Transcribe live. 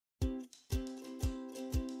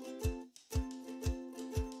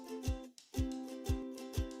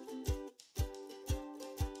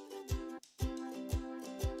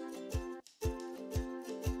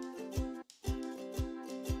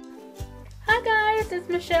guys, it's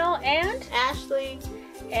Michelle and Ashley.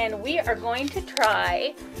 And we are going to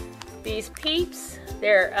try these Peeps.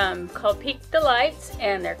 They're called Peeps Delights,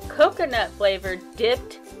 and they're coconut flavored,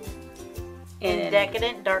 dipped in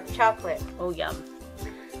decadent dark chocolate. Oh, yum.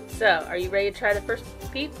 So, are you ready to try the first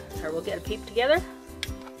Peep? Or we'll get a Peep together?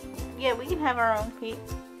 Yeah, we can have our own Peep.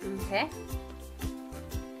 Okay.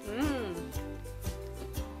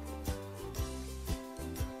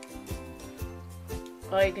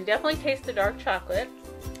 Well, you can definitely taste the dark chocolate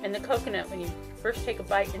and the coconut when you first take a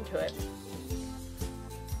bite into it.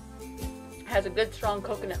 It has a good strong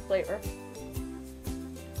coconut flavor.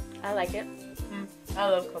 I like it. I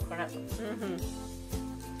love coconut.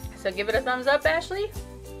 So give it a thumbs up, Ashley.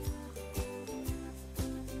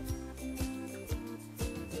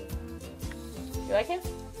 You like it?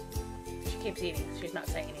 She keeps eating. She's not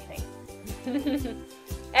saying anything.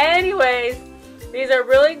 Anyways, these are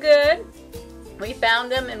really good. We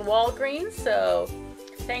found them in Walgreens, so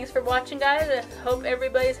thanks for watching, guys. I hope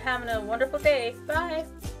everybody's having a wonderful day. Bye.